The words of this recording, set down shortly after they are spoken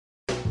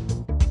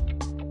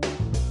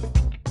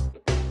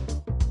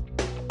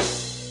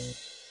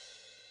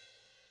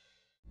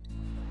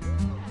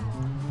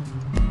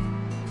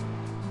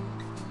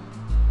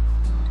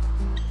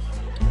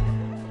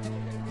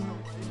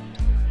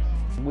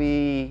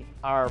We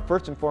are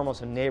first and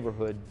foremost a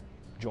neighborhood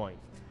joint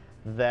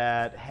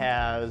that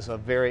has a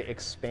very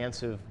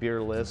expansive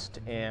beer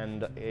list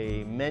and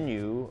a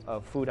menu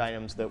of food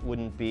items that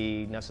wouldn't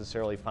be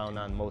necessarily found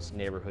on most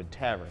neighborhood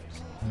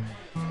taverns.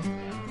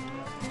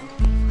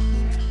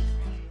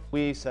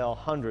 We sell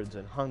hundreds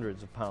and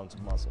hundreds of pounds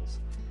of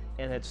mussels,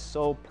 and it's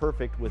so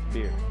perfect with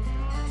beer.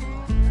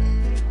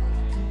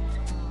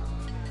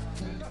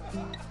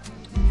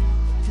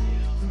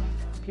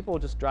 People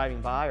just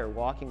driving by or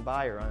walking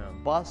by or on a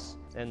bus,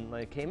 and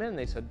they came in and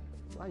they said,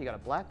 "Wow, you got a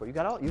Blackboard,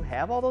 you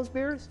have all those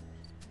beers?"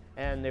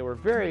 And they were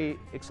very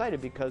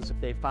excited because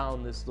they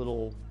found this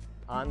little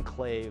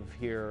enclave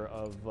here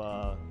of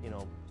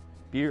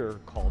beer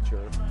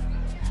culture.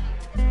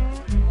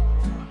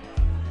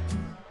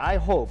 I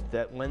hope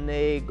that when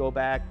they go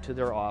back to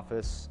their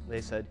office,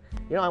 they said,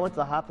 I went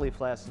to the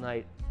Hopleaf last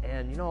night,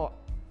 and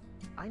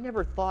I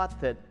never thought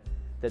that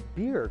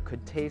beer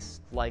could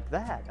taste like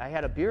that. I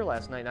had a beer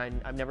last night,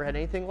 and I've never had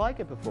anything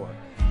like it before.